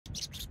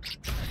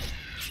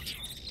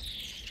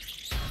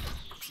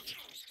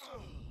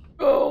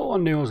Oh, I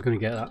knew I was going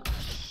to get that.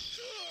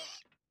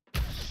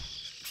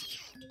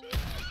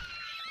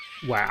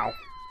 Wow.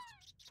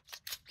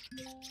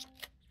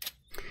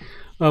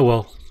 Oh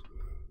well.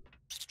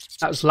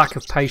 That was lack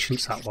of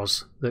patience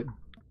that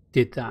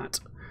did that.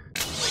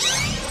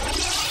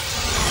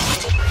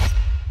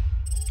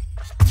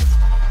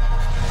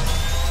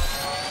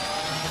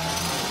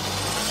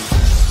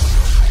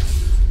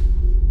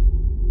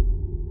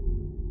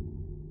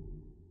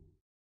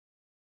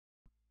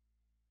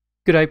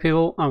 Good day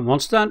people, I'm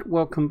Monstad.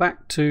 Welcome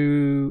back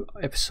to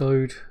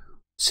episode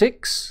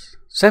 6,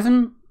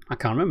 7, I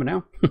can't remember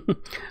now,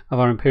 of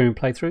our Empyrion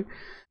playthrough.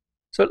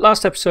 So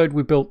last episode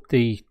we built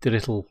the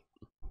little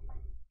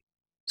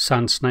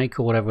sand snake,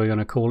 or whatever we're going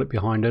to call it,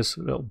 behind us.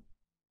 A little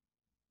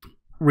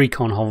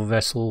recon hover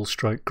vessel,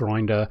 stroke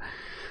grinder.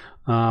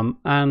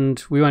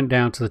 And we went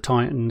down to the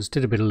Titans,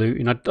 did a bit of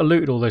looting. I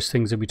looted all those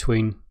things in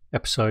between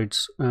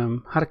episodes.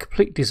 Had a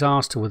complete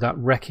disaster with that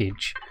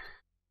wreckage.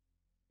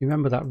 You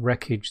remember that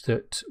wreckage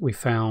that we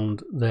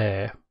found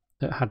there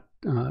that had,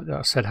 that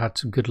I said had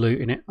some good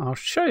loot in it? I'll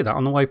show you that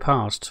on the way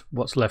past,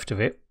 what's left of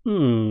it.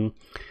 I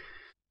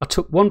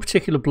took one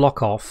particular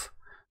block off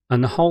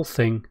and the whole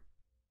thing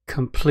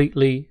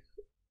completely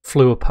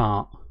flew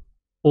apart.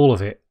 All of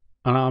it.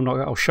 And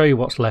I'll show you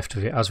what's left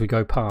of it as we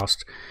go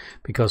past,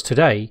 because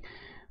today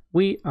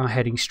we are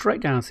heading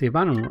straight down to the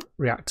Abandoned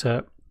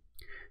Reactor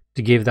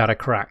to give that a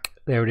crack.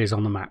 There it is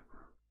on the map,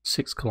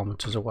 6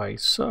 kilometers away.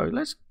 So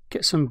let's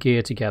get some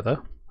gear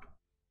together.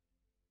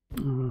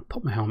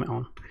 Pop my helmet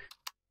on.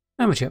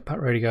 And my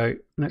jetpack ready to go.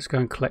 Let's go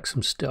and collect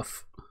some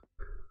stuff.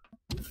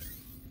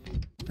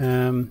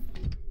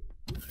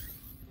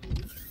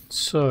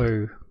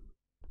 So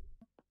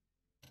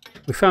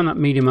we found that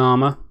medium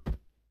armor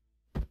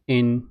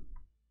in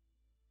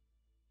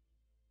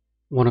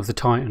one of the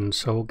Titans,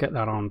 so we'll get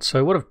that on.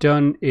 So what I've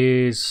done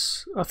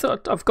is I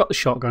thought I've got the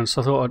shotgun,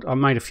 so I thought I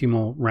made a few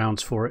more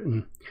rounds for it,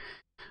 and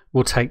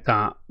we'll take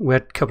that. We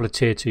had a couple of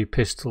tier 2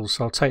 pistols,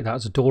 so I'll take that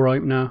as a door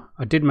opener.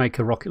 I did make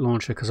a rocket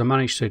launcher because I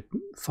managed to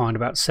find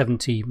about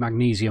 70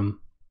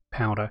 magnesium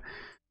powder,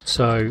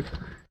 so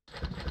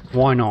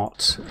why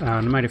not? And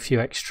I made a few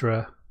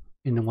extra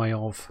in the way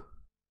of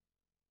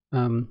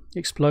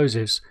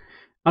explosives.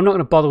 I'm not going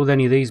to bother with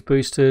any of these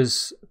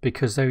boosters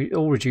because they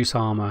all reduce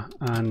armor,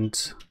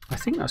 and I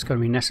think that's going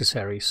to be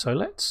necessary. So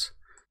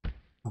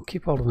I'll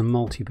keep hold of the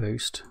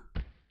multi-boost.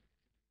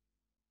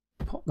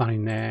 Pop that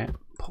in there.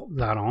 Pop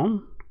that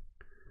on.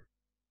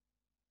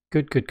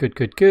 Good, good, good,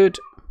 good, good.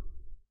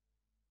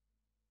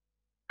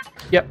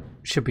 Yep,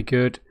 should be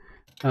good.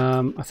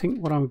 I think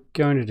what I'm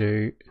going to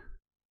do...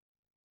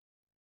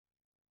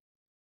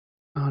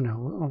 Oh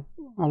no,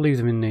 I'll leave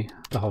them in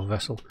the whole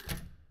vessel.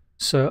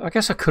 So I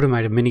guess I could have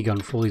made a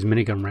minigun for all these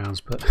minigun rounds,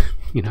 but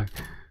you know,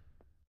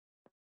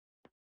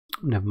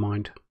 never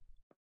mind.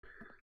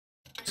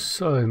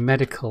 So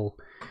medical.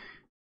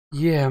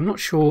 Yeah, I'm not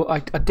sure. I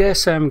dare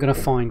say I'm going to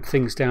find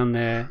things down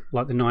there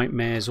like the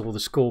nightmares or the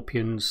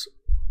scorpions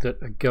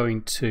that are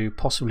going to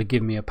possibly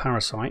give me a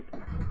parasite.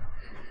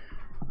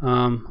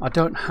 I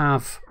don't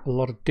have a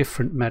lot of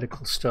different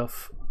medical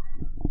stuff,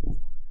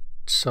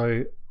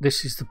 so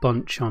this is the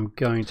bunch I'm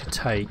going to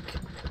take,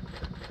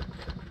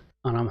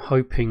 and I'm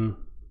hoping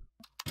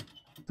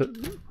that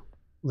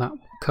that will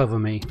cover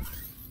me.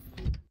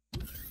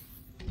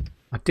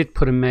 I did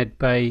put a med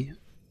bay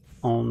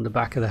on the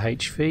back of the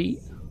HV.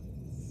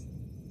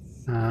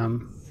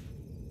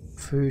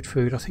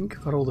 Food. I think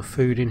I've got all the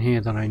food in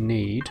here that I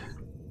need.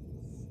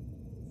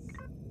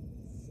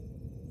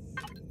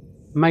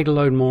 Made a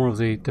load more of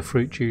the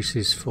fruit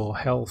juices for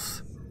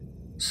health,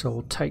 so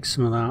I'll take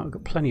some of that. I've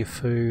got plenty of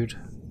food.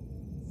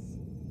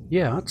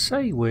 Yeah, I'd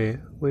say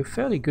we're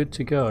fairly good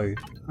to go.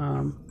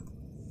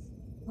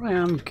 What I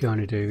am going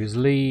to do is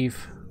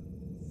leave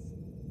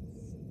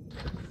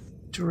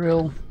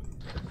drill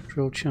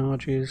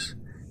charges,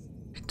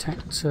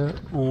 detector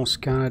or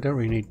scanner. Don't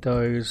really need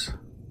those.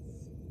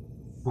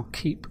 I'll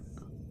keep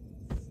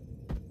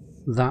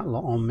that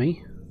lot on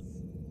me.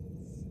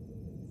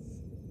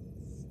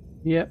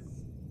 Yep.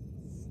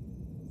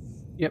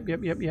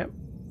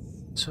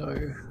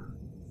 So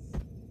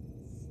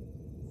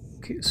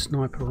keep the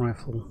sniper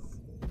rifle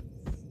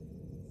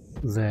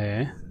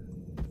there.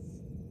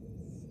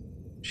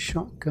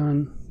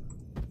 Shotgun,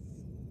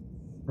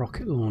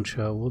 rocket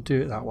launcher. We'll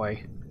do it that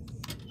way.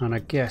 And I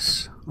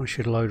guess I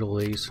should load all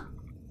these.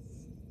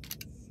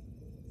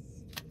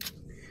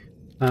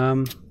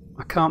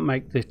 I can't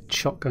make the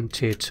shotgun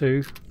tier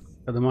 2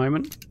 at the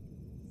moment.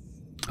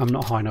 I'm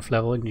not high enough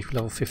level, even if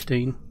level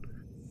 15.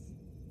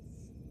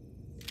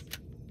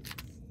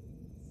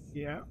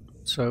 Yeah,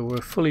 so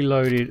we're fully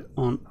loaded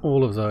on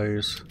all of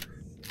those.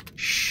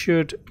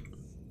 Should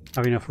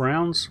have enough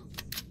rounds.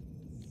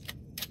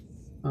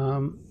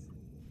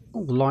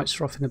 All the lights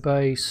are off in the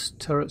base,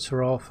 turrets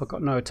are off, I've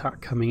got no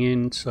attack coming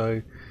in,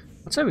 so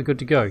I'd say we're good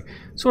to go.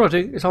 So what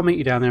I'll do is I'll meet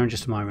you down there in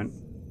just a moment.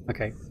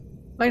 Okay,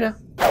 later.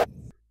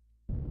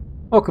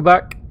 Welcome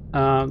back.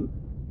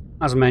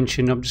 As I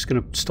mentioned, I'm just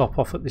going to stop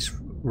off at this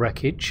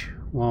wreckage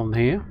while I'm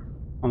here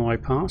on the way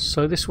past.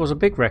 So this was a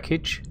big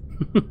wreckage.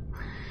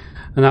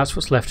 And that's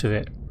what's left of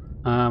it.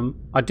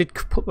 I did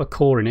put my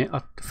core in it.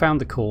 I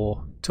found the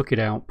core, took it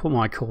out, put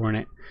my core in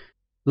it.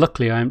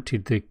 Luckily I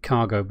emptied the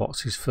cargo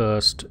boxes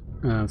first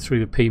through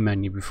the P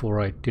menu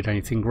before I did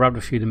anything, grabbed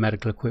a few of the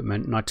medical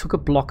equipment, and I took a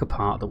block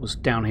apart that was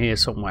down here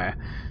somewhere,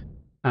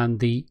 and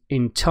the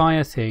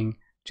entire thing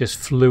just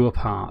flew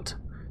apart.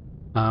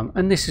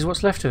 And this is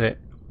what's left of it.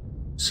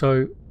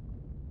 So,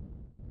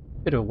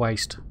 bit of a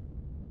waste.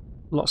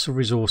 Lots of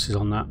resources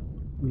on that.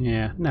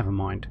 Yeah, never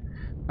mind.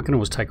 I can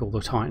always take all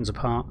the Titans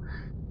apart.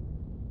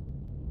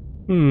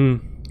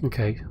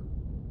 Okay.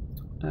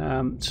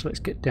 So let's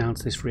get down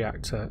to this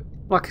reactor.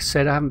 Like I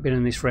said, I haven't been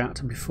in this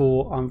reactor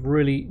before. I'm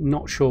really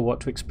not sure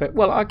what to expect.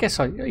 Well, I guess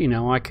I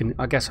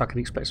guess I can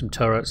expect some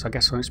turrets. I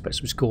guess I can expect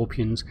some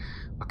scorpions.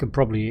 I can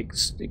probably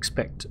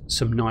expect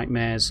some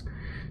nightmares.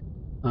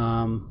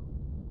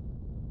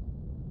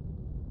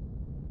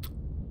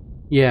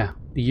 Yeah,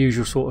 the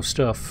usual sort of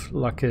stuff,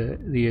 like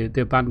the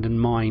abandoned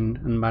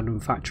mine and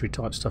abandoned factory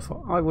type stuff.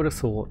 I would have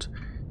thought.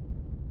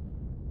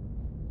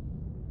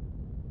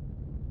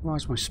 Why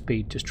has my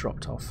speed just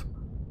dropped off?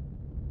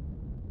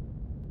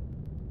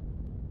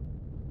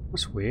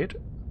 That's weird.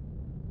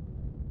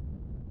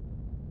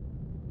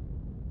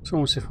 It's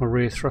almost as if my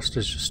rear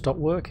thrusters just stopped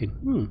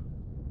working.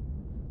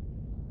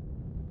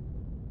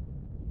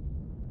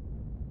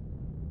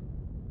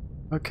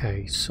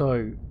 Okay,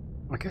 so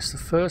I guess the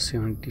first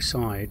thing I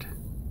decide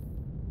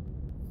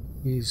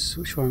is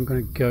which way I'm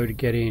going to go to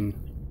get in.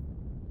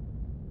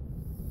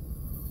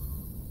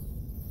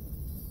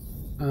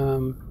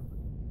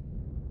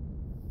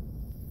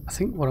 I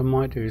think what I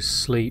might do is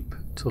sleep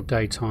till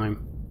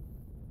daytime.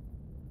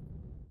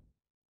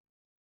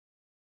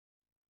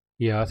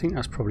 Yeah, I think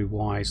that's probably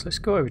wise. Let's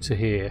go over to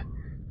here.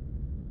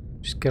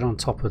 Just get on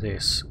top of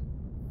this.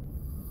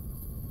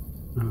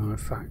 In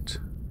fact,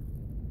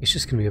 it's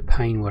just going to be a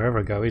pain wherever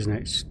I go, isn't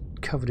it? It's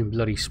covered in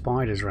bloody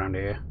spiders around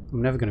here.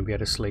 I'm never going to be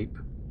able to sleep.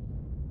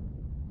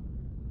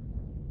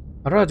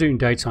 I'd rather do it in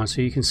daytime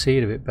so you can see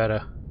it a bit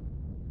better.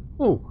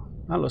 Oh,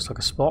 that looks like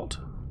a spot.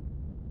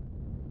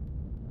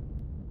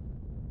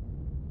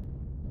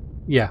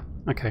 Yeah,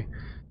 okay.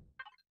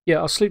 Yeah,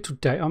 I'll sleep till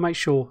day. I'll make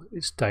sure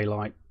it's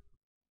daylight.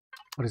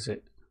 What is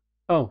it?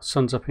 Oh,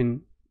 sun's up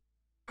in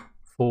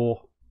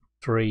 4,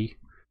 3,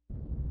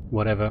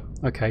 whatever.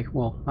 Okay,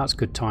 well, that's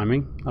good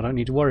timing. I don't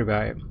need to worry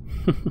about it.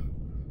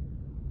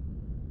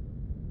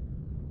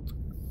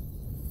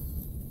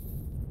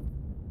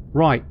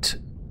 Right.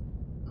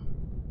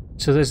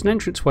 So there's an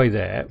entranceway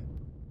there.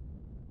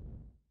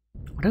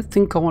 I don't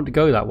think I want to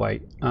go that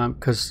way,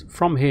 because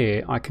from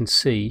here I can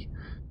see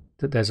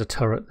that there's a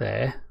turret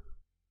there.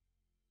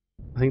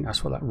 I think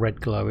that's what that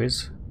red glow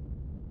is.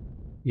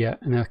 Yeah,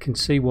 and I can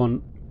see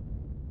one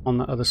on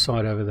the other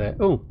side over there.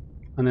 Oh,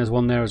 and there's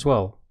one there as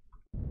well.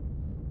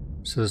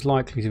 So there's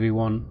likely to be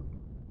one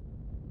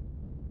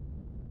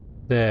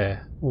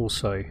there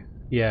also.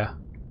 Yeah.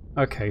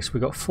 Okay, so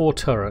we've got 4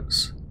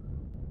 turrets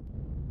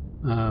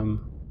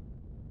on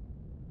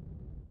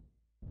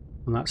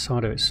that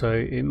side of it. So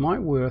it might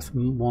be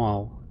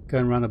worthwhile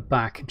going around the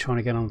back and trying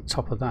to get on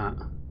top of that.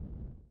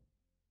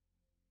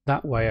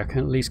 That way I can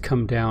at least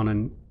come down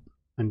and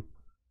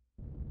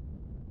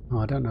oh,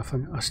 I don't know if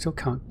I still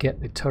can't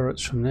get the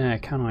turrets from there,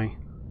 can I?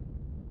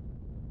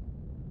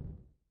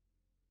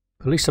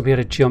 But at least I'll be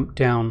able to jump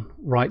down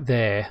right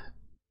there,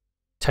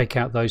 take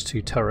out those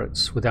 2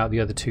 turrets without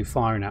the other 2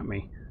 firing at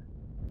me.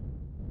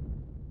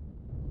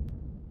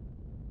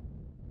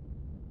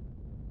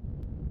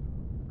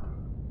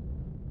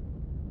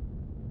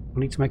 I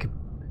need to make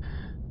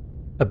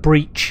a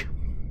breach.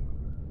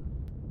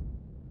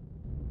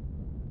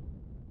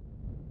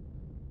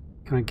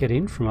 Can I get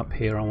in from up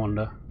here, I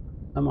wonder?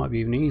 That might be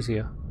even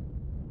easier.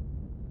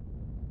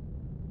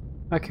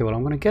 Okay, well,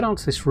 I'm going to get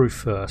onto this roof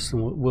first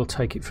and we'll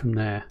take it from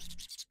there.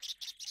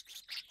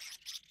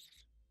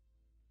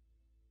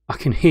 I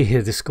can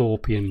hear the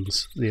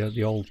scorpions,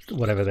 the old,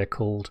 whatever they're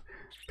called.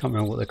 Can't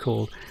remember what they're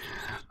called.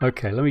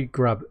 Okay, let me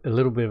grab a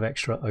little bit of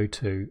extra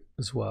O2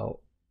 as well.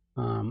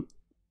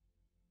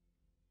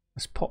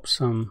 Let's pop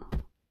some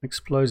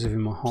explosive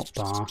in my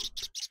hotbar.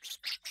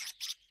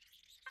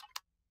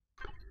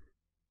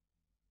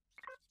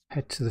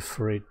 Head to the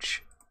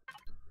fridge.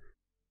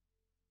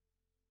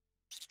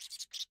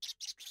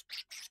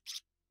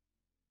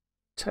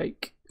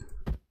 Take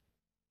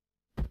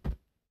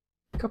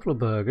a couple of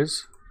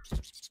burgers.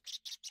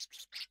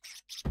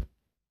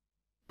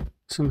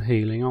 Some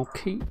healing. I'll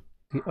keep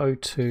the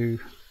O2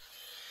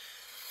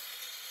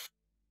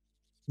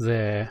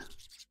 there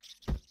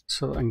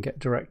so that I can get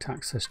direct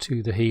access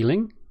to the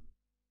healing.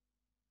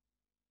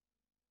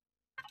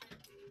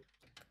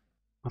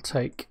 I'll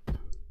take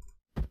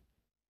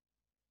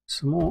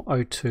some more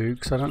O2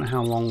 because I don't know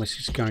how long this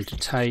is going to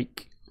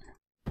take.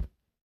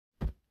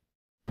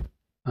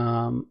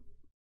 I've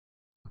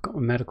got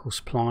my medical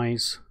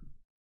supplies.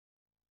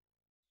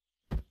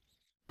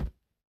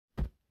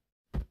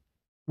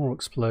 More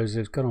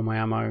explosives, got all my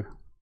ammo.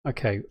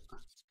 Okay, I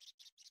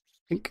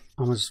think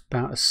I'm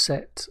about as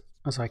set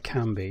as I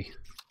can be.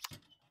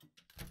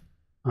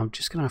 I'm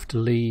just going to have to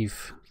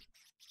leave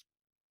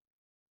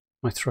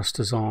My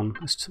thruster's on.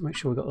 Let's to make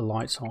sure we got the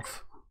lights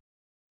off.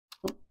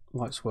 Oh,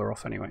 lights were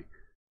off anyway.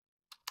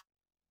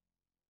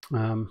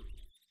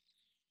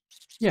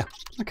 Yeah,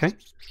 okay.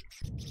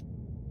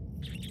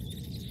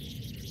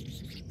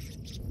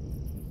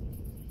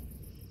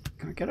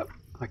 Can I get up?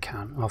 I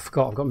can. Oh, I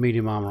forgot I've got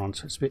medium armor on,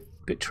 so it's a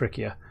bit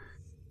trickier.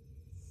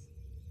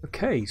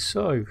 Okay,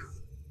 so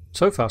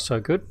far so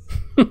good.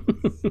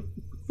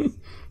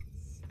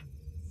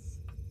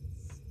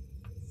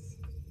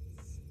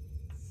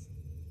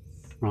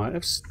 Right,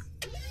 let's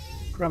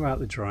grab out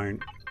the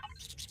drone.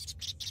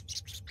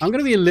 I'm going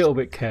to be a little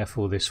bit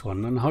careful with this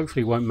one, and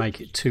hopefully won't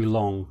make it too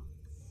long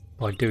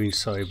by doing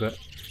so, but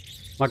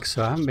like I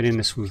said, I haven't been in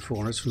this one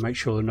before. Let's make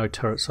sure there are no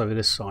turrets over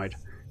this side.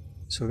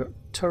 So we've got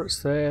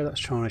turrets there, that's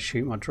trying to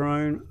shoot my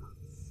drone.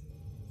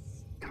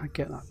 Can I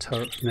get that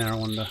turret from there, I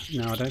wonder?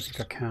 No, I don't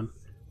think I can.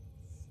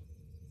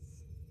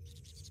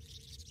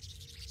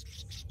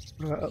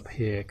 What about up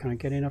here? Can I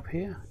get in up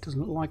here? Doesn't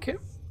look like it.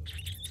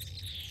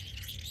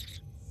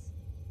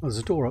 Well, there's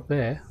a door up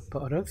there,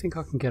 but I don't think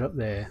I can get up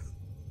there.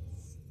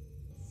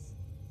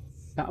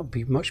 That would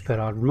be much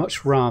better. I'd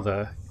much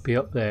rather be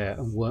up there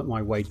and work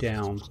my way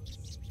down.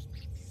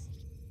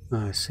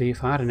 See,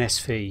 if I had an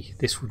SV,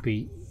 this would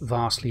be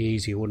vastly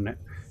easier, wouldn't it?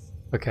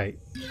 Okay.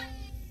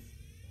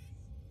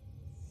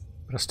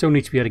 But I still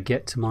need to be able to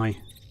get to my...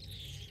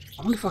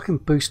 I wonder if I can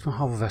boost my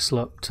hover vessel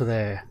up to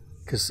there,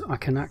 because I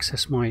can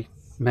access my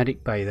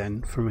medic bay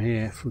then from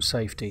here, from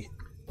safety.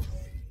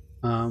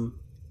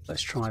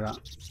 Let's try that.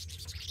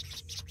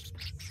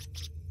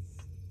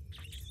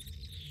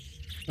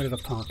 Where did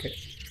I park it?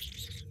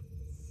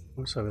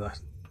 What's over there?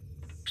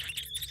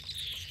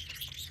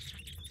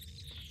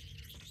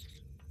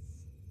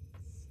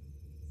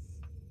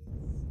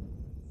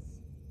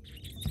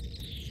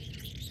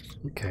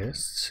 Okay,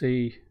 let's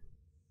see.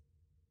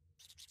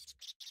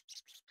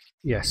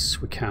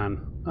 Yes, we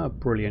can. Oh,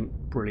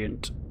 brilliant,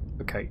 brilliant.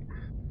 Okay,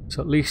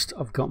 so at least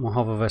I've got my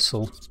hover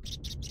vessel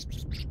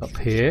up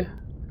here.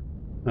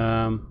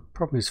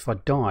 Problem is, if I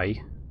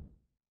die,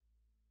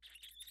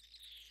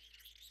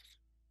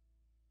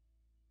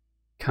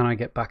 can I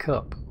get back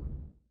up?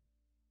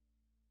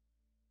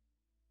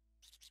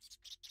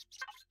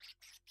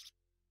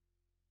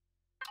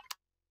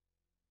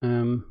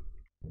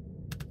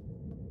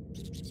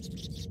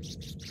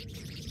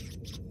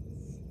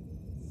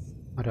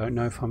 I don't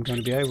know if I'm going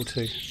to be able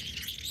to.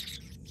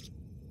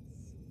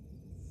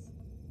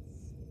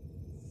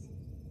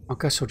 I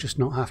guess I'll just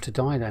not have to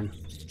die then.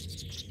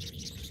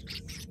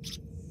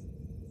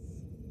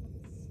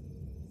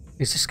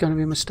 Is this going to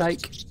be a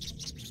mistake?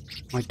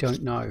 I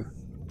don't know.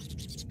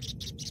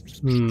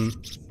 I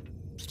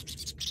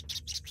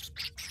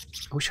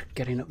wish I could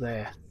get in up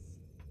there.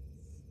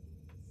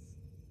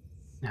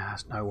 Nah,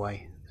 there's no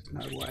way.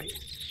 There's no way.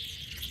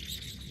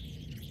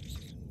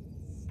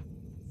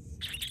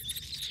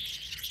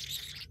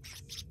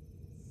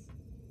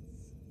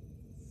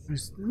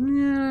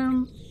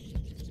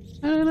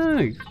 I don't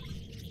know.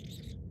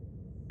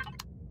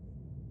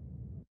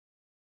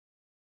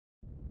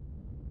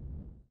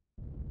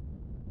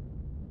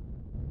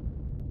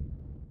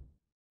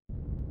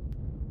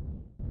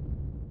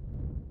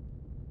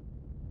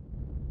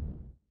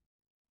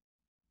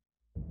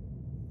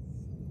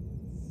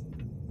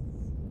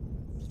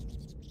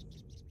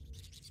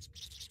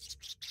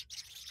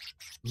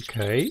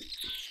 Okay.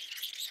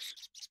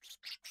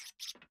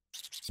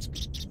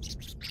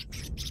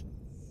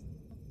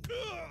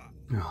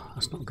 Oh,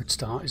 that's not a good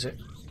start, is it?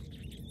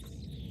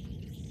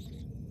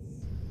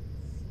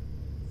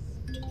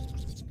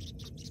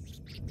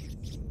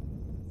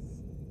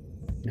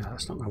 No,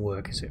 that's not going to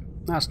work, is it?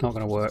 That's not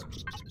going to work.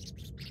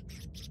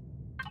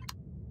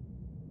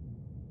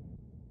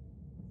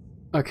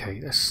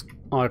 Okay, let's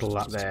idle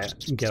that there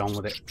and get on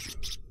with it.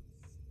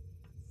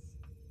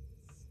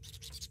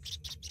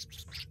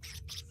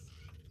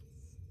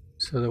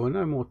 So there were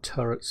no more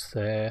turrets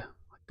there.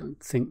 I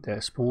don't think they're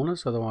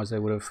spawners, otherwise they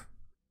would have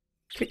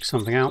kicked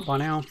something out by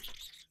now.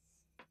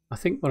 I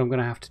think what I'm going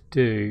to have to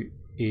do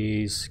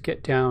is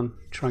get down,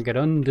 try and get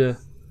under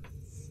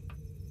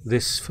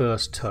this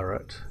first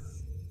turret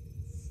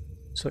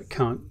so it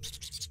can't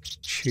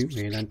shoot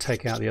me, and then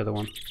take out the other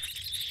one.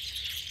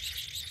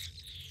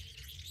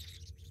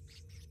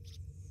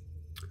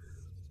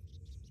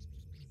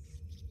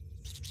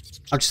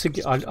 I just think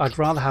I'd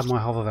rather have my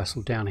hover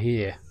vessel down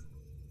here.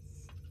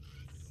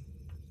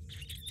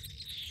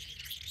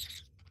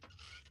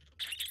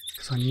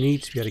 Because I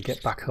need to be able to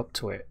get back up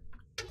to it.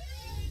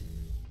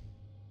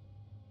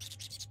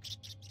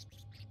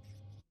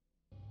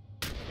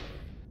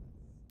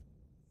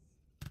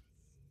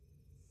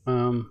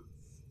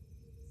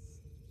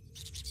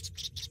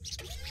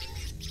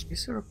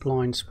 Is there a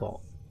blind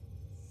spot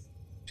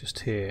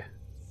just here?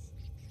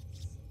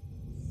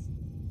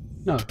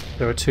 No,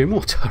 there are two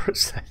more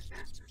turrets there.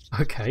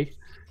 Okay.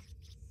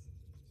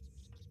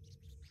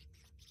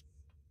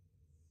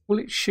 Will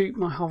it shoot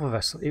my hover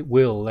vessel? It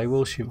will. They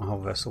will shoot my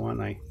hover vessel, won't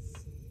they?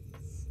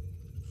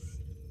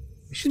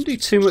 It shouldn't do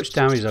too much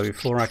damage though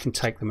before I can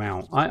take them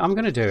out. I'm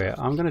going to do it.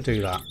 I'm going to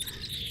do that.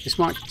 This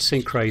might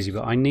seem crazy,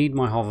 but I need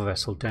my hover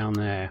vessel down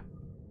there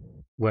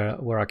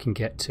where I can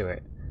get to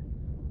it.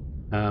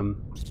 I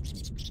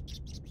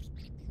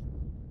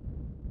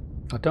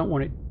don't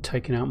want it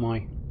taking out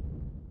my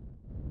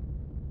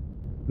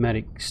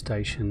medic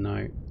station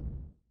though.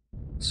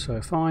 So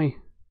if I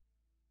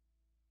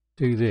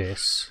do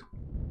this,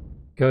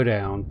 go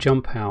down,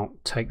 jump out,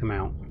 take them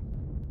out.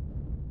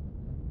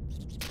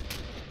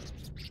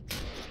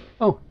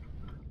 Oh,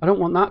 I don't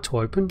want that to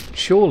open,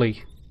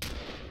 surely.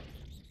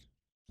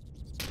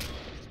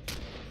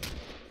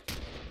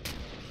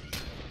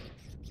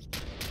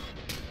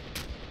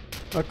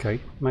 Okay,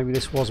 maybe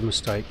this was a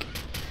mistake.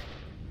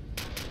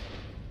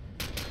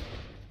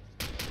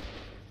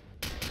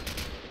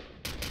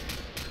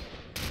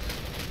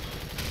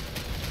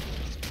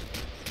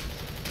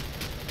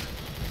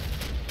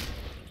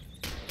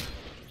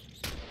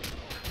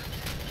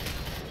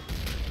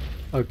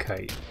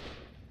 Okay.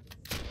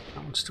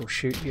 That one's still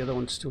shooting, the other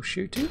one's still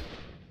shooting.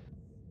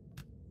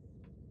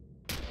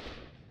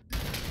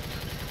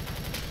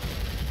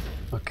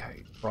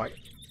 Okay, right.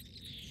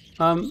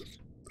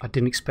 I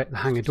didn't expect the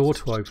hangar door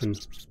to open.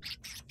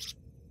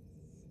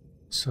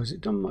 So has it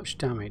done much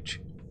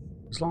damage?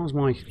 As long as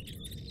my...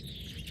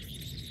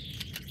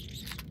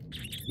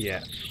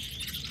 Yeah.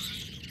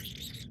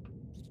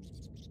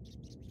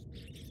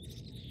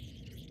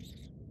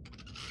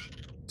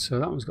 So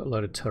that one's got a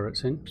load of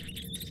turrets in.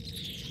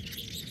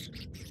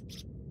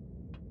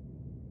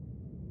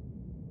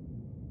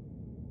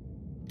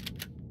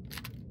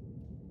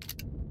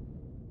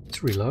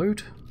 Let's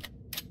reload.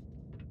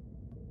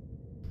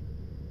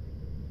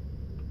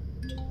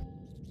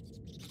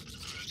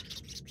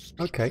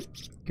 Okay,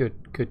 good.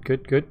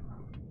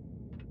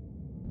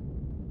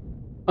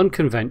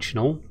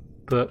 Unconventional,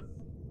 but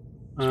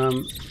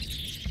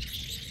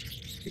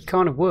it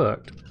kind of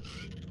worked.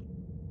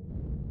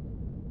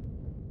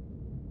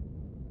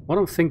 What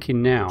I'm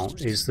thinking now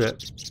is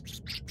that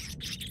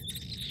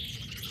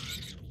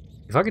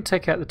if I could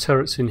take out the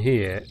turrets in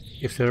here,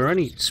 if there are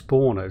any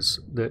spawners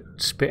that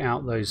spit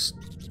out those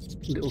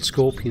little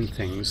scorpion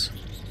things,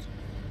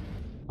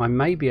 I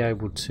may be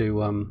able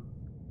to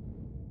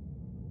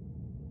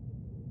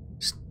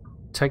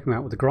take them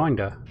out with a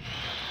grinder.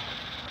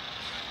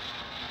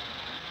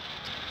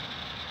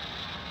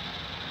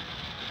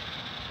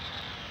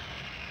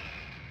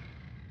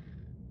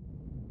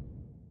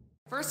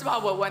 First of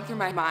all, what went through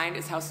my mind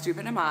is how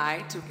stupid am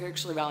I to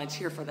actually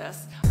volunteer for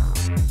this?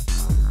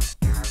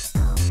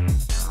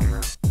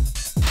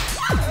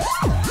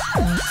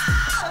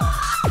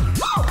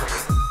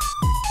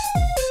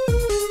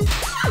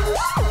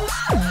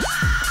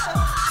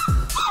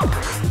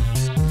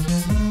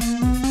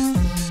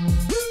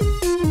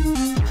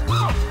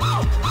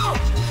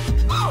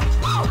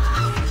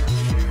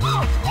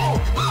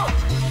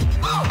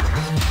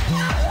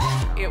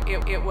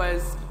 It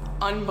was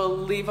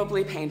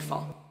unbelievably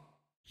painful.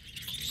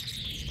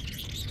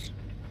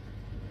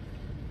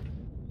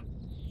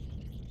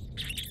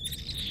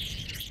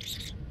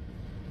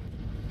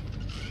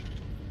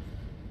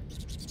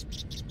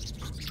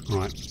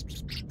 Right,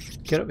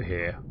 get up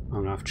here. I'm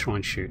going to have to try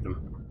and shoot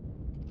them.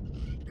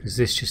 Because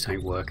this just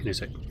ain't working,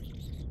 is it?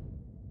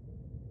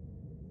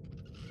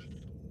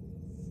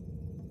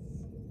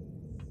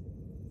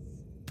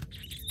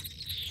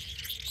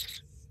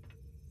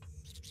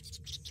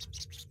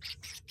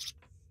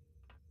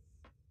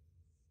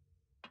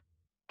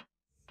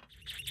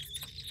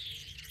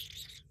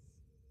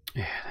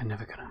 Yeah,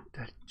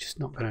 they're just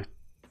not gonna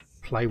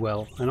play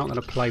well. They're not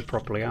gonna play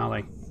properly, are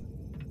they?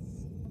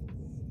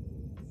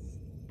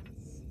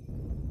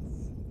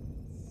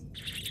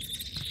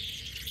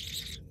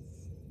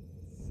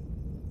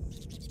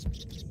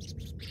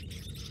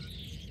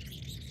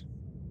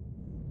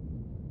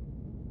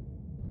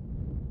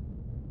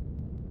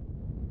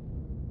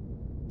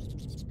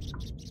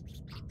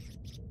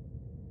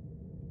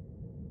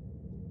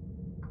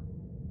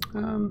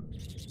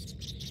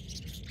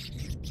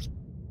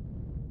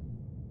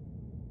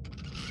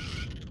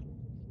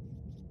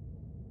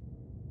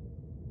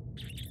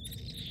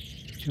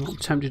 Do you know what I'm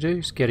tempted to do?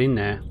 Is get in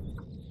there.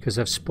 Because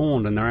they've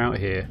spawned and they're out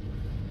here.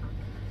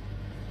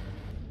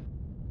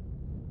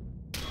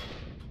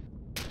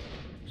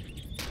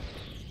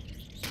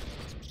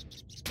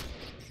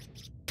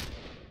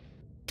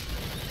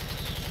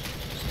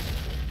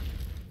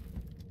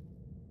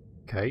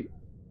 Okay,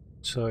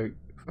 so if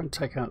I can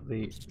take out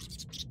the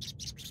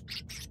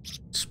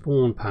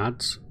spawn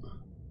pads.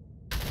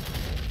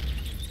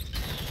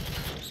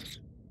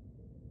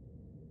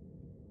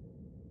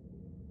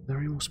 Are there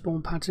any more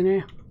spawn pads in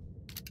here?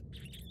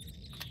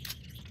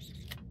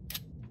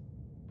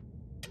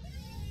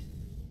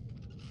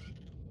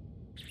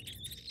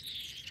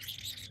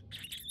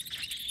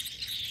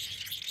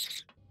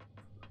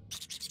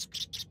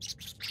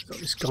 Got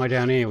this guy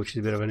down here, which is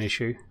a bit of an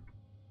issue.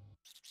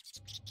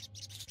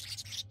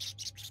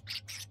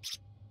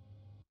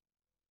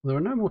 There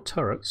are no more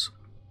turrets.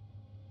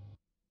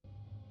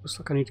 Looks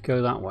like I need to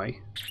go that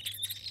way.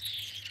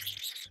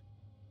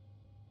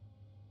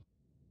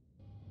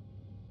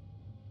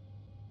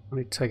 I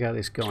need to take out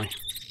this guy.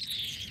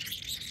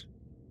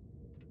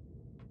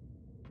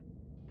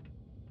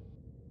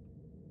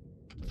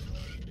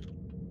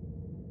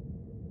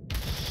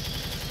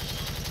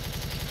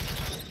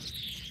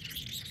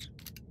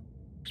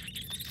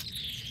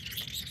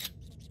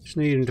 Just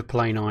need him to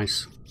play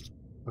nice.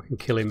 I can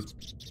kill him.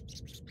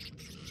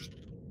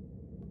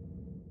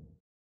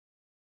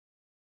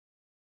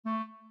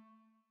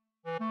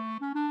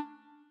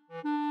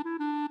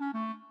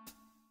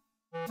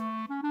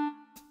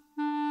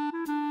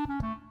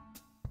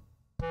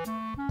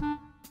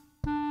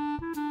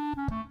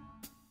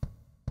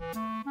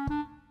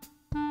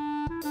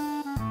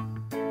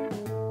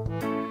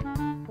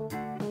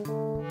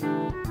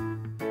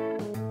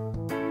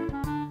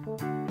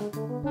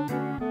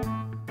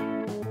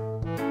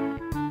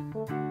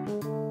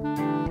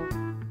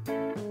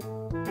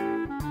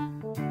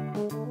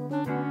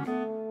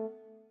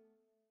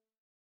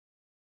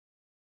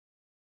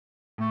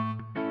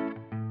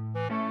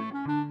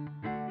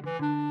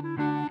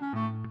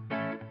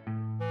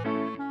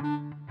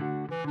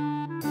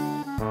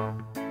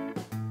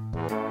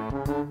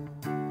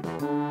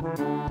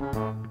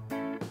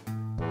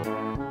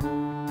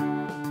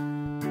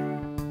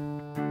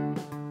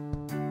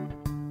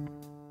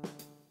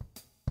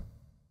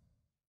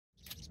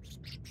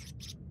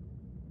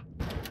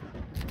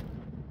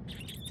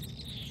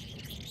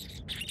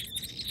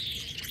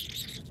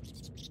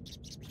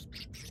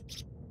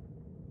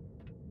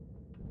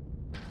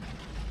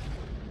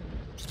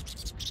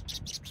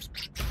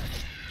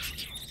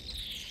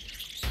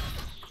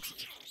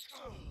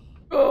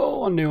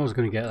 Oh, I knew I was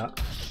going to get that.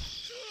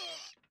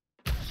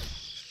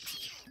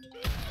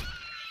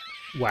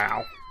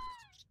 Wow.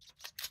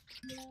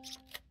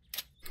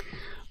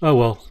 Oh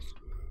well.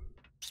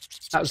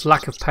 That was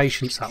lack of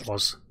patience, that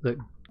was, that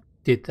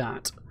did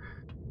that.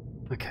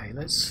 Okay,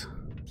 let's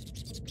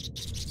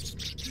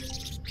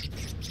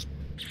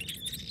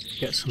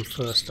get some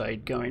first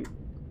aid going.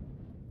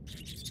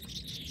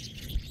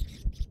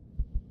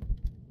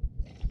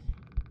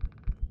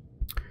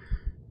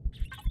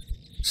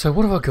 So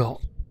what have I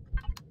got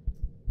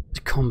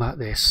to combat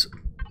this?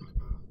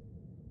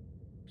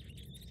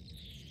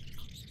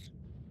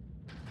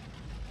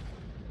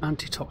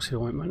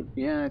 Antitoxic ointment.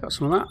 Yeah, I got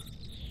some of that.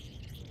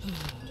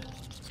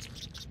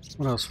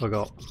 What else have I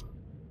got?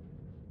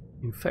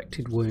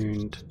 Infected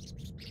wound.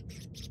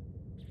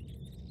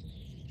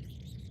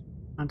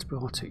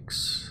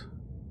 Antibiotics.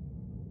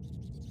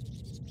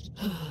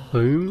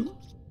 Boom.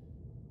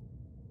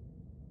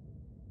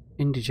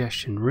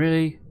 Indigestion,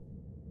 really?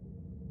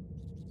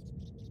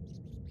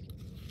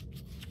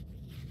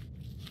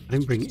 I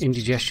didn't bring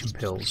indigestion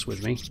pills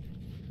with me,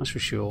 that's for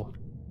sure.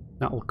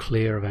 That will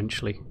clear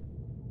eventually.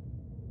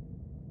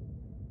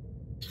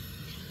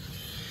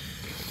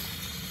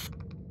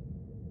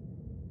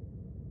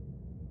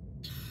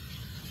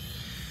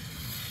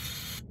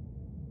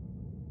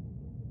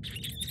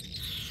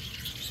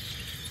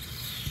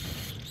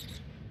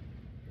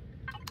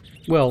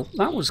 Well,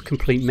 that was a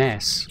complete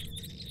mess.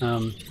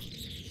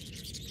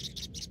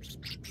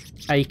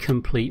 A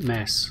complete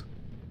mess.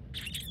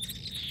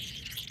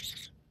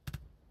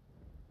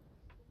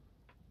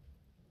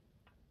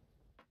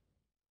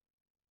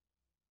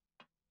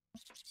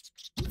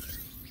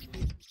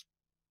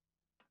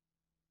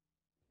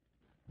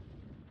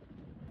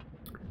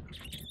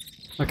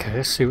 Okay,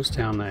 let's see what's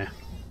down there.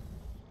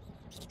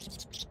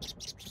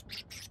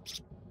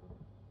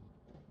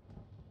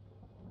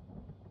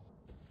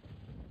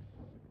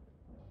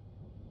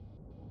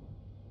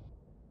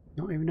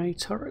 Not even any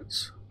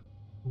turrets.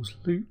 There's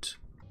loot.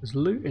 There's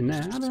loot in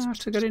there. How do I have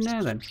to get in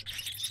there then?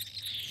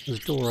 There's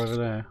a door over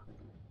there.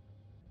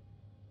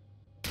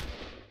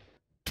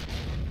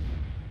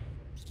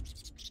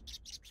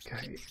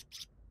 Okay.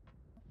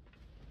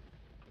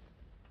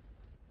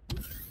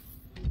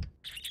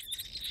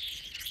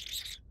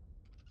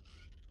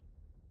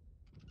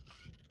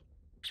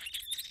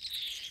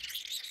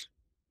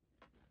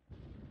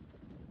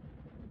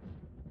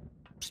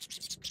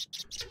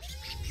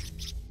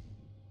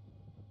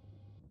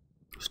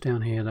 What's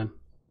down here then?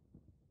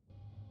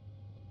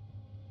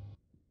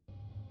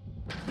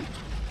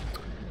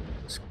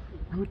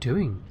 What am I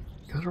doing?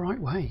 Go the right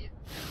way.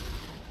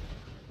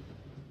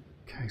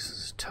 Okay, so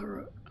there's a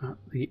turret at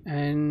the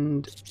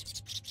end.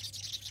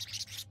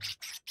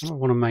 I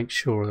want to make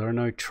sure there are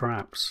no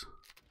traps.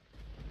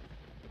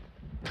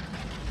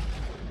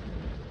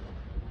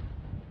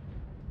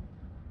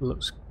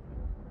 Looks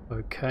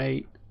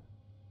okay.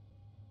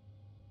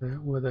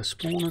 Were there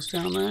spawners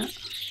down there?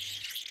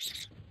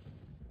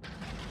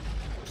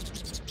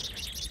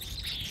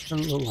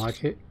 Doesn't look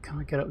like it. Can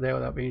I get up there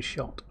without being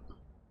shot?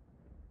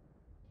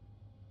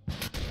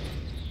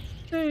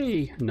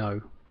 Hey,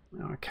 no.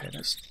 Okay,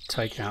 let's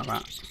take out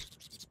that.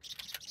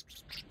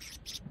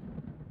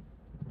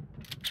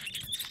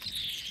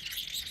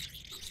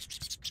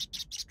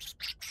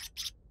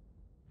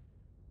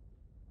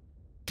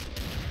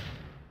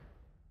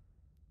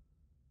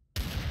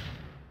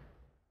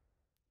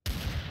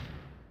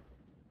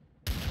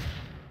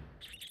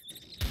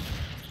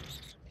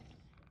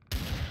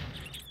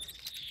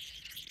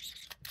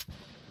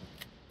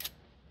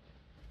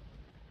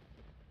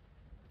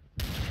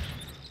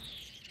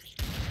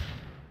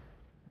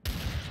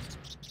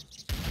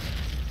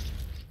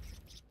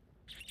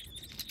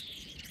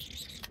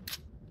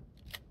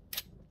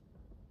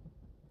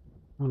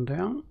 One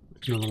down.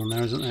 Another one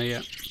there, isn't there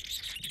yet?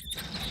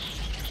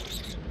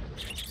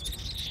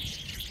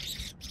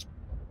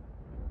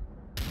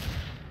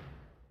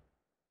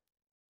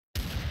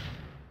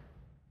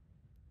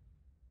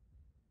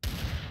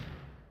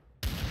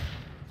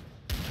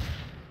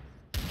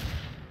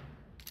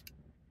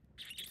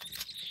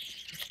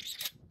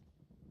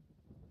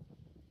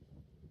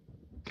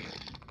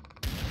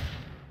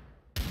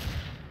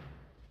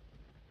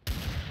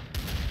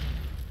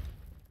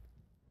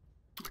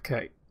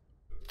 Okay.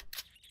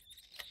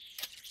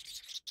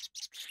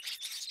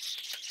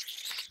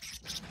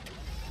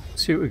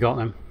 See what we got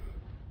then.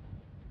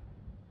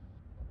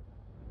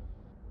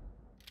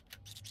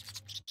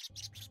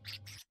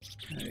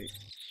 Okay.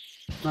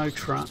 No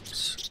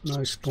traps, no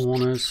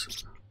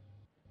spawners.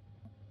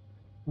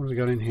 What have we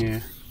got in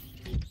here?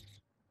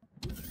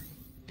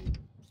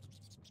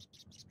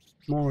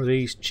 More of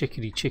these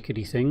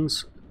chickadee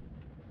things.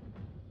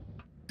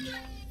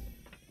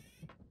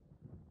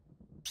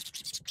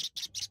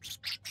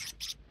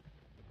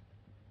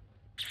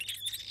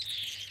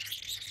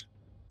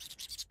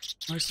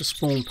 Where's the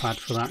spawn pad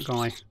for that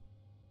guy?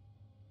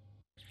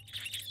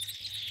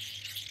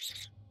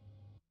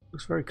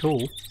 Looks very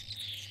cool.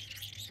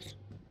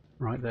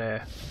 Right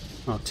there.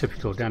 Oh,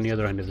 typical, down the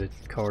other end of the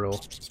corridor.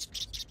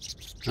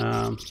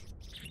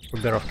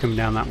 We're better off coming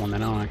down that one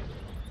then, aren't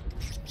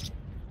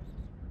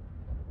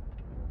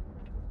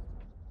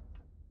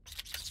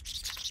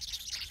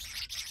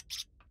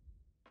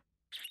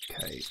I?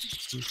 Okay.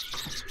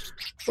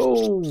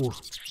 Oh!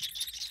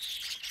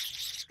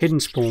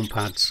 Hidden spawn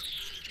pads.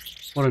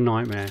 What a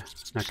nightmare.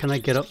 Now, can they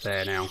get up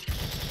there now?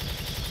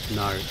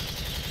 No.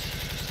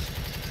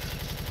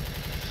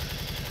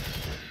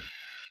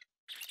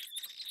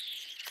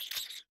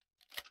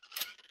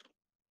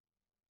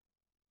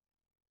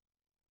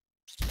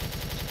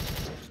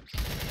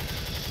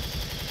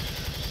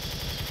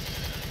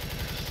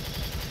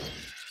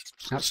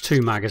 That's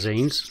 2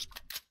 magazines.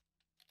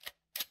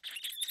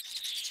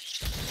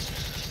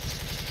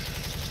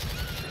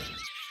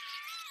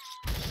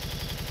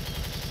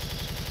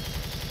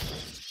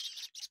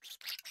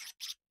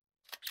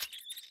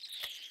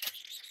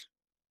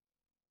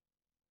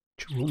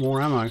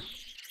 More ammo.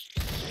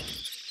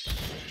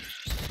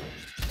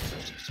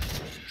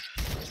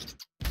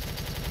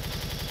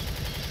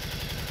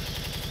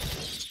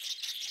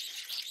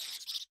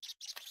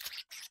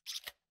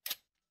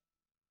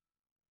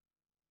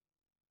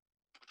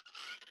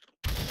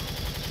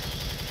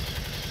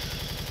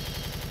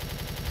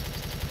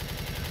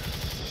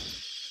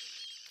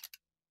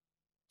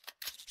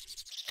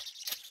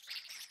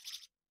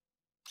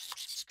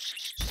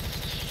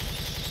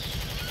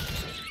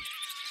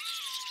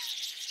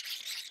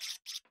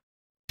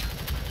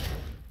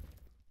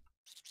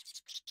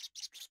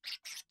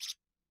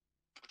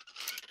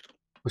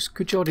 It was a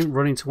good job I didn't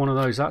run into one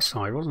of those that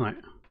side, wasn't it?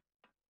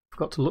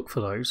 Forgot to look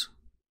for those.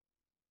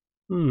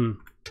 Is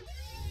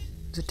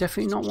there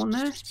definitely not one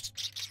there?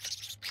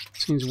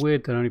 Seems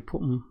weird they only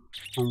put them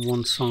on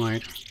one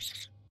side.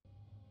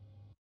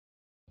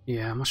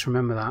 Yeah, I must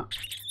remember that.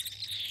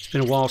 It's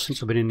been a while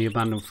since I've been in the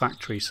abandoned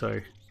factory,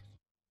 so...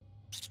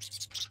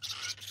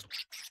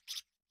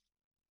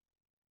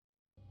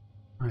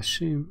 I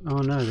assume... Oh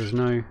no, there's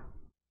no...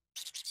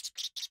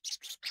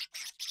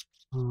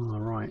 Oh,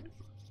 right.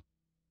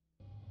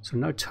 So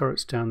no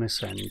turrets down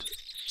this end,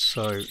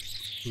 so I'm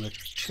going to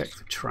check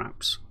for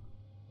traps.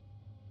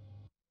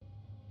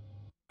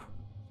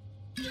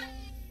 Should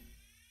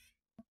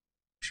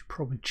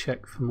probably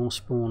check for more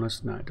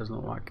spawners. No, it doesn't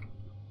look like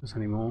there's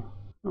any more.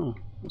 Oh,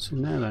 what's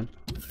in there then?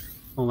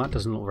 Oh, that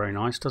doesn't look very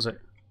nice, does it?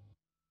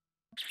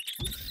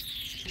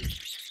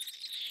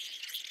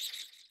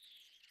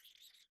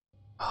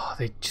 Oh,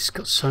 they just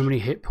got so many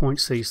hit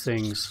points, these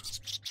things.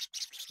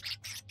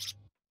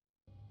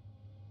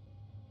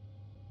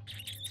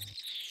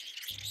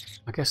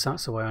 I guess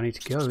that's the way I need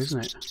to go,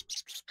 isn't it?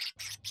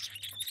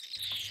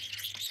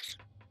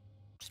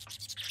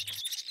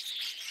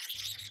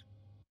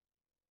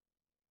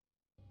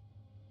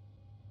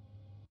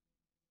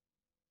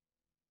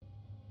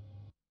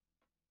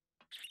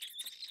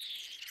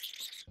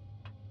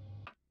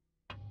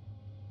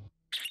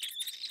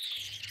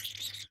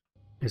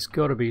 There's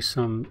got to be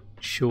some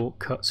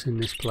shortcuts in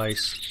this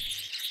place.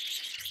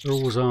 There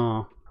always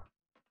are.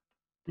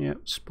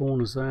 Yep,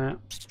 spawners there.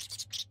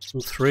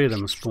 All 3 of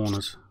them are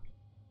spawners.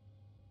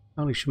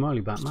 Holy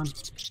schmoly, Batman.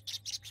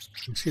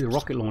 You can see the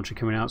rocket launcher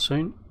coming out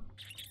soon.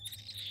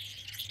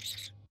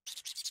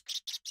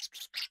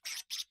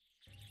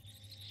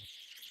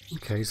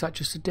 Okay, is that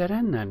just a dead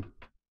end then?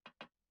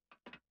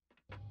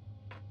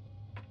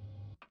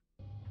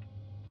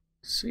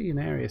 See an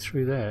area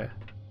through there.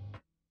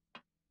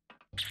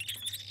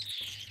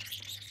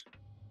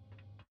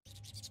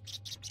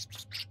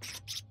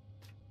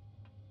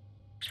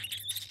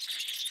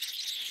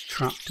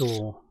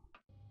 Trapdoor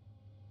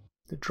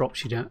that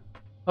drops you down.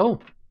 Oh,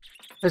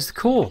 there's the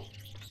core.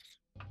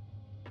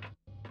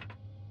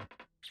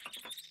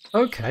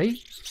 Okay.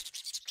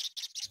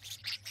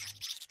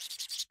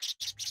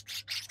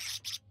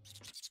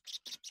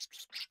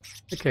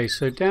 Okay,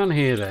 so down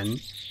here then,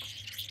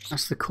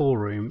 That's the core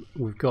room.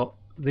 We've got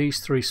these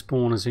 3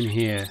 spawners in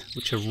here,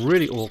 which are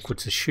really awkward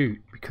to shoot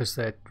because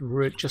they're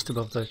just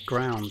above the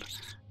ground.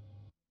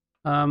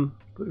 But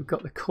we've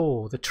got the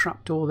core, the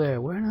trapdoor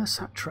there. Where does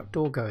that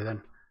trapdoor go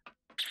then?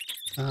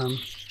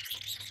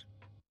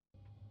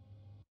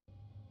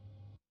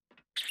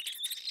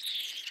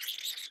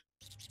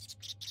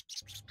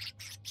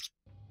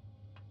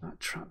 That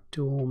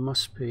trapdoor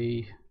must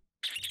be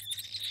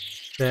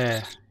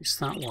there. It's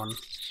that one.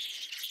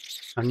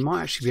 I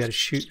might actually be able to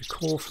shoot the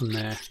core from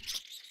there.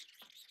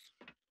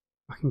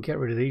 I can get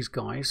rid of these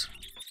guys.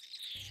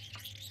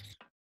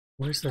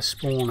 Where's their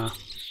spawner?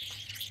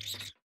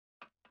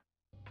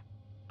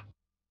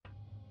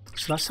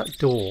 So that's that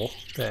door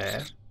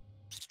there.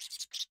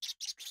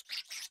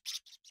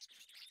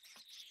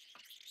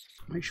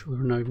 Make sure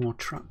there are no more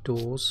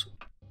trapdoors.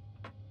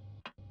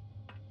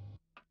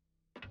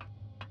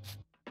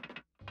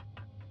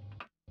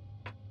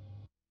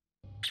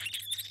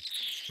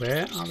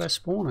 Where are their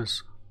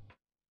spawners?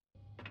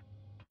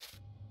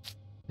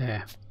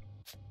 There.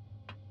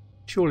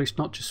 Surely it's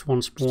not just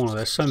one spawner.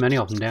 There's so many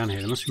of them down here.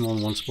 There must be more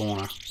than one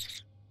spawner.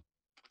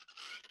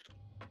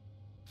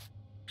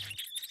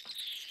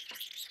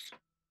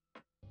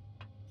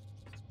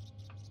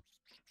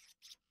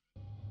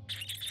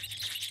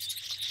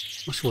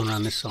 Must be one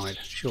around this side,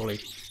 surely.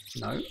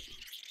 No.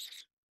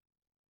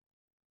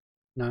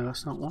 No,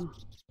 that's not one.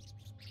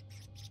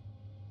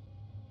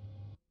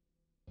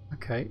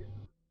 Okay.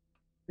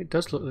 It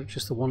does look like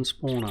just the one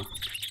spawner.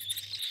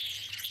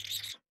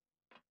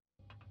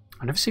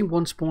 I've never seen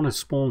one spawner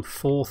spawn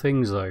 4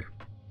 things though.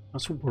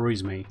 That's what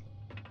worries me.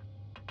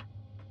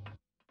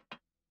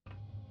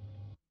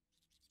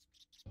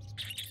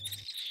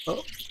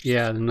 Oh,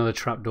 yeah, another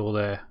trapdoor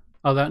there.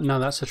 Oh, no,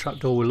 that's the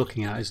trapdoor we're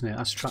looking at, isn't it?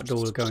 That's the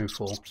trapdoor we're going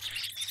for.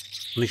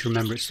 At least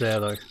remember it's there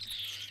though.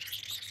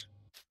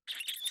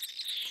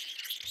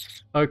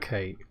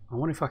 Okay, I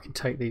wonder if I can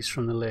take these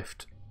from the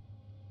lift.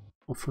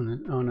 Or from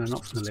the... oh no,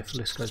 not from the lift. The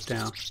lift goes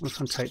down. I wonder if I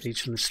can take these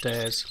from the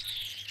stairs.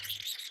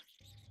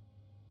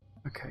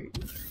 Okay,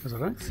 because I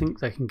don't think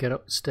they can get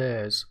up the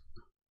stairs.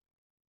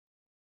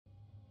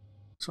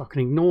 So I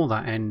can ignore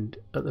that end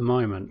at the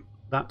moment.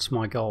 That's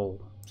my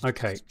goal.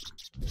 Okay.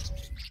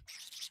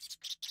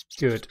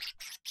 Good.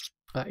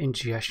 That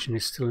indigestion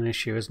is still an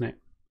issue, isn't it?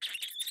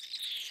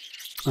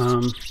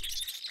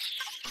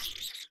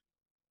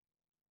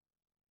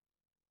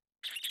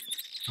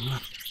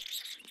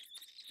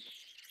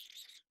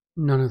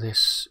 None of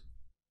this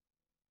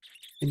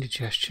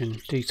indigestion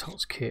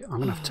detox kit. I'm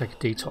gonna have to take a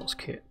detox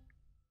kit.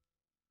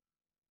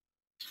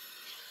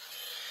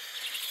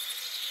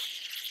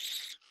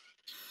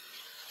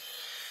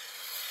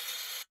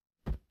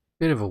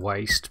 Bit of a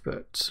waste,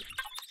 but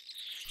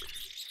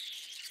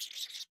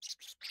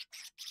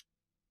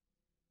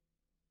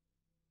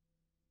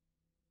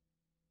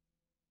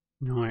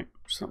right,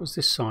 so that was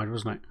this side,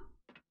 wasn't it?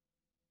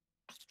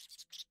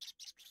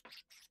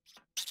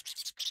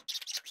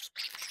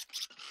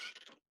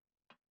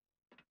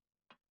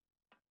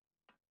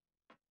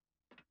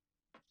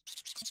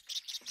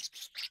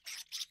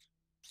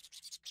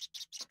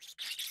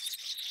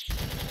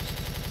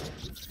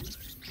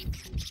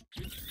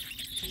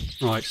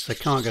 Right, so they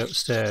can't get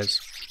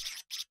upstairs.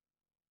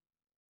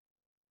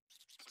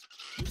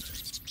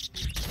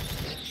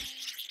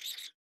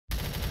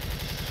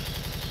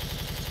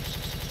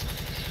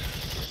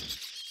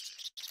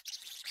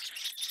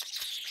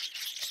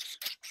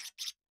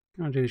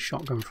 I'll do the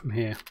shotgun from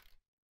here.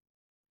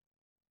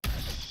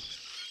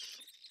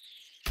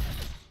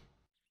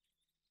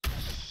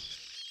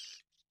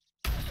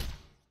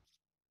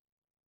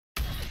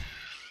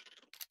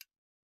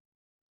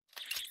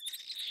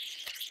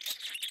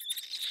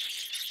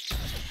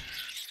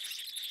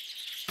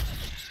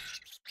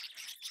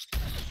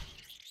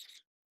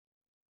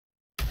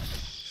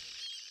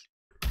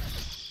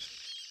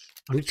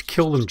 I need to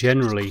kill them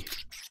generally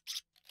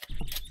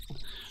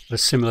at a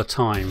similar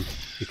time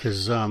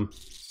because I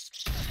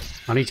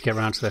need to get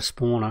around to their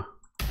spawner.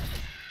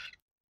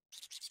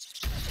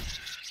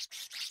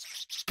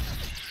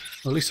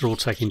 Well, at least they're all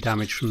taking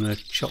damage from the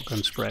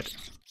shotgun spread.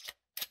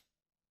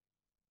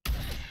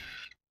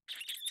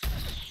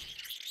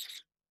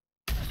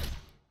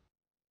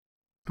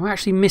 We're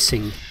actually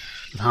missing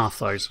half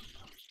those.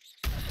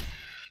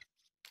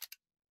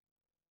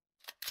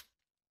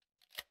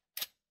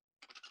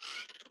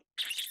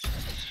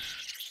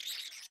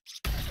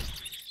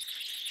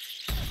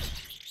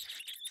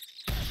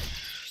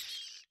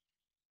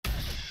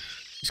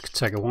 This could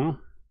take a while.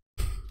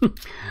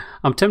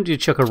 I'm tempted to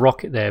chuck a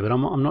rocket there, but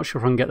I'm not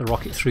sure if I can get the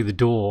rocket through the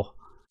door.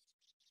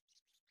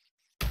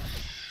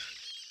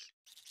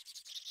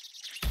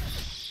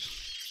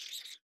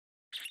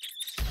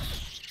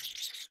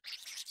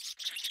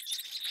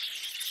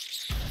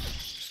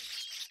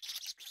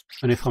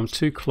 And if I'm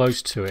too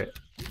close to it,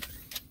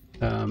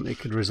 it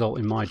could result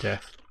in my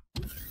death.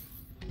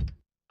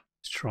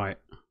 Let's try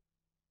it.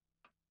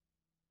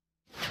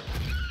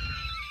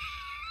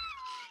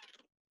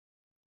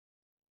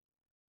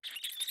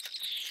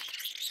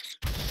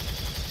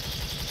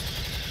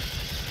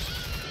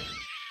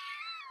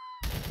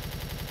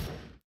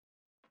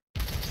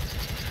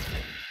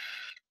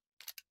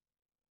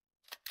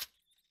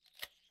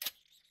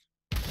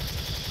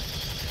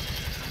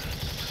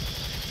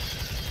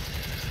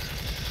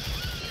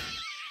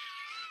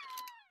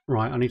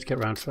 Right, I need to get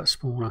around to that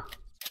spawner.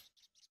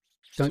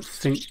 Don't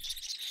think...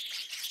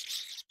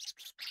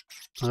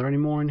 Are there any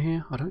more in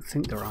here? I don't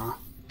think there are.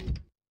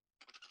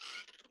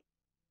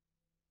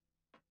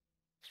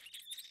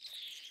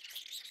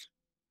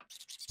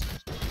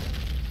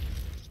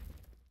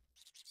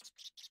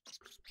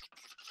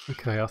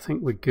 Okay, I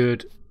think we're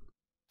good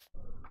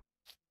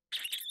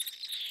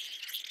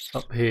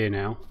up here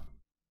now.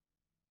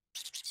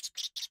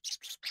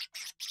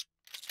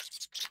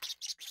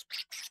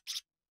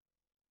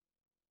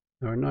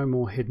 There are no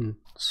more hidden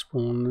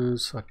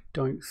spawners, I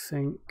don't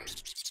think.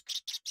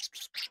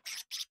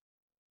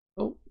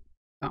 Oh,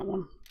 that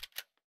one.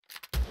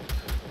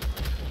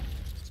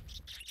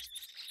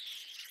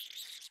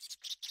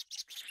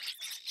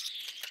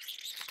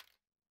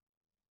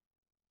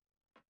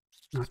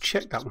 I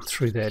checked that one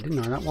through there, didn't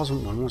I? That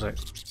wasn't one, was it?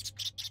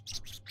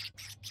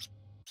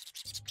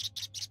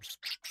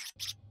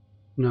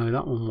 No,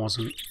 that one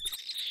wasn't.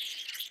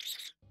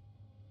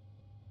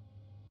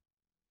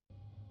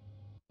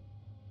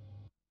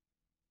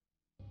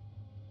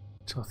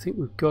 So I think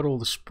we've got all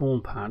the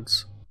spawn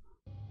pads.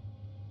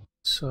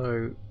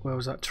 So where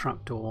was that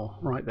trapdoor?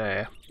 Right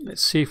there.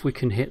 Let's see if we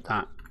can hit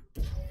that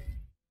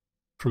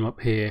from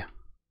up here.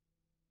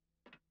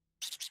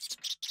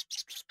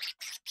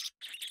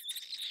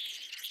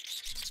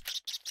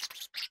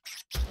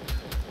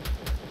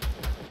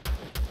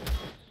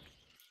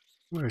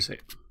 Where is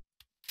it?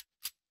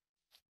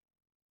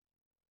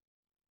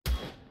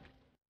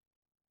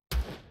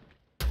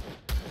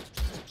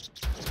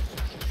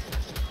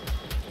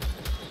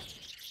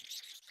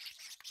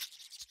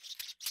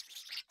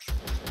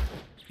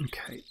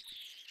 Okay.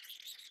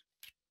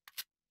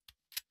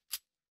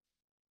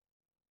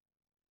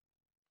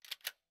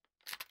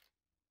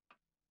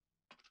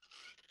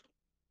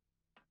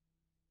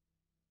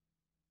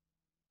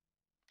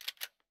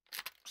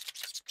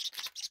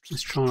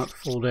 Let's try not to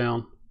fall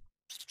down.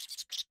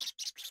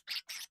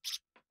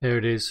 There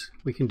it is.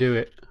 We can do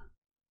it.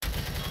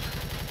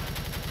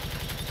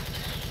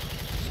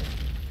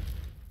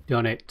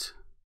 Done it.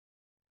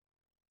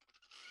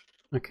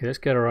 Okay, let's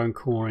get our own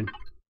core in.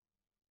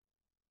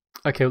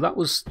 Okay, well that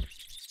was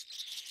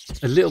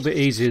a little bit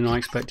easier than I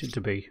expected it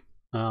to be.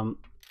 As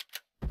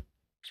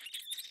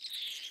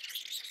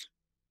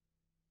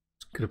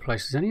good a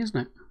place as any, isn't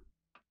it?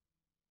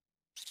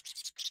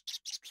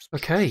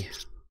 Okay,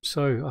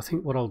 so I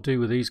think what I'll do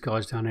with these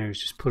guys down here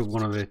is just put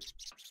one of the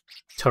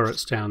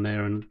turrets down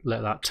there and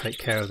let that take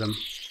care of them.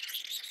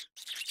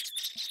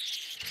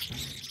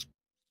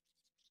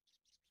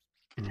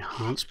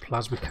 Enhanced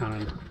plasma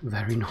cannon.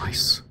 Very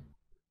nice.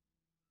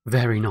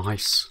 Very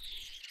nice.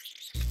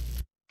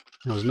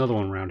 There was another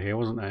one around here,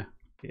 wasn't there?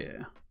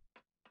 Yeah.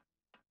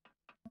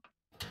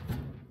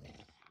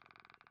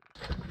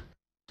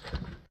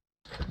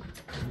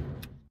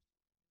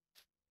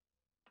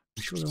 I'm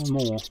sure there were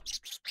more.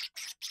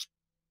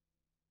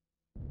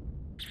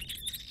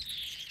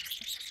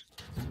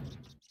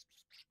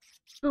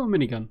 Oh, a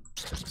minigun.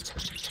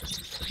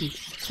 I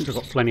think I've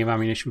got plenty of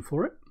ammunition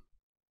for it.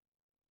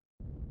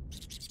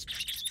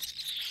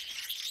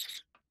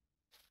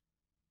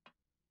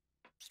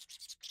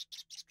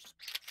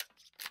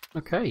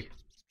 Okay.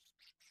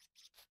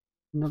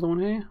 Another one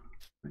here.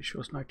 Make sure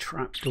there's no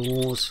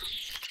trapdoors.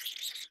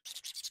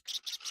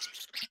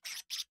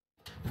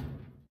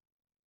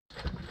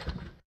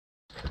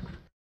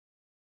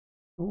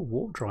 Oh,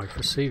 warp drive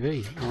for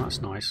CV. Oh,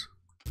 that's nice.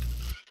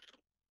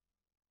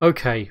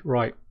 Okay,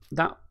 right.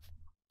 That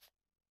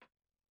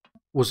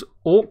was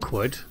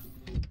awkward,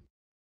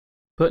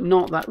 but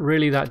not that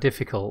really that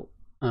difficult.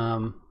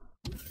 The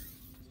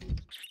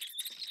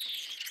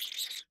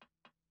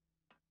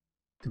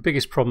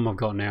biggest problem I've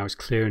got now is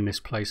clearing this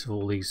place of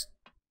all these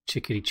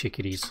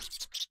chickadees.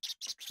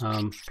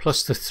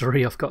 Plus the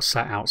 3 I've got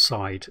sat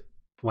outside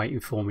waiting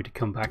for me to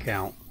come back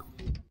out.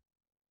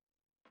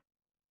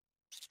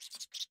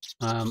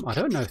 I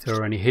don't know if there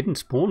are any hidden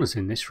spawners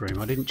in this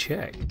room. I didn't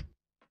check.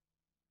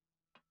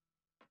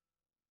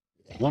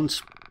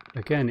 Once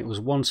again, it was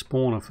 1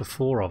 spawner for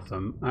 4 of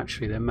them.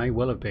 Actually, there may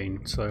well have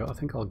been. So I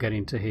think I'll get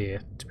into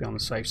here to be on the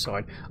safe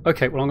side.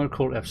 Okay, well I'm going to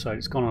call it an episode.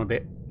 It's gone on a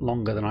bit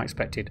longer than I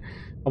expected.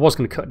 I was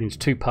going to cut it into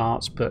 2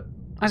 parts, but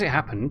as it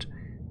happened,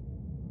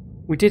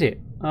 we did it.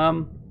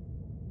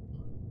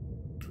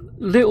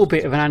 Little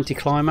bit of an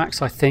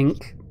anticlimax, I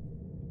think.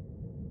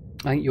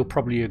 I think you'll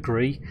probably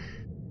agree.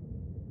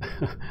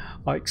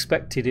 I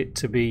expected it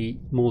to be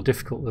more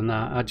difficult than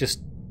that. I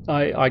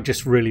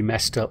just really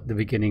messed up the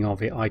beginning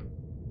of it.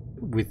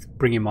 With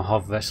bringing my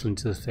hover vessel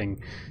into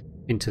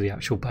the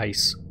actual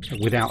base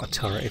without a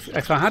turret.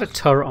 If I had a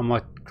turret on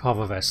my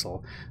hover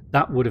vessel,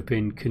 that would have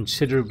been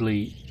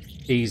considerably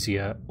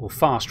easier, or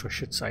faster, I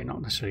should say,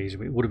 not necessarily easier,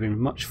 but it would have been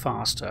much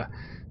faster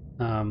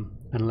and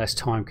less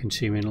time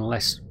consuming and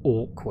less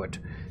awkward.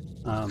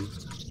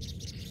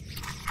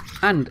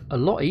 And a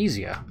lot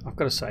easier, I've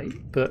got to say.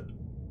 But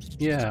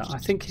yeah, I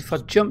think if I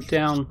jumped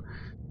down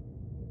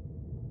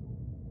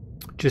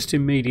just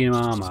in medium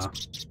armour,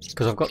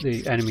 because I've got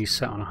the enemies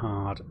set on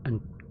hard, and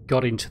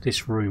got into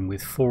this room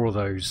with 4 of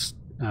those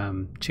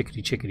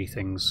chickadee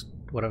things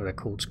whatever they're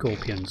called,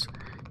 scorpions,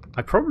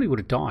 I probably would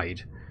have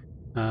died.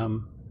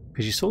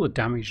 Because you saw the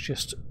damage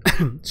just,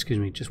 excuse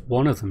me, just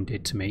one of them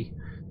did to me.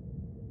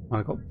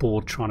 I got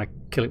bored trying to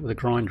kill it with a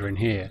grinder in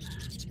here.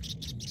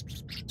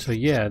 So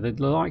yeah, the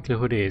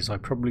likelihood is I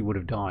probably would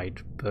have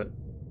died, but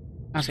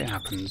as it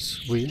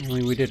happens, we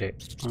did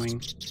it. I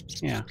mean,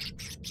 yeah.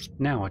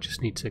 Now I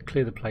just need to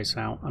clear the place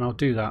out, and I'll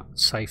do that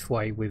safe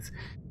way with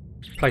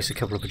place a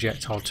couple of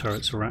projectile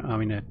turrets around. I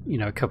mean, you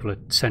know, a couple of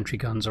sentry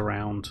guns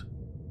around,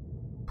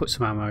 put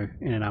some ammo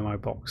in an ammo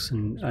box,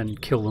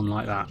 and kill them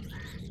like that.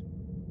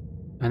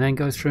 And then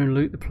go through and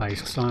loot the place,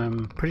 because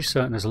I'm pretty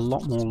certain there's a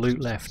lot more loot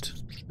left.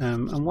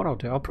 And what I'll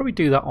do, I'll probably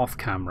do that off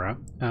camera,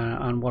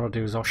 and what I'll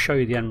do is I'll show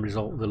you the end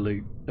result of the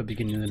loot at the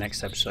beginning of the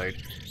next episode.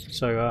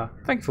 So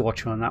thank you for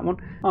watching on that one.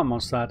 I'm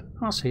Monstad, and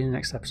I'll see you in the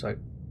next episode.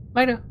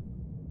 Later!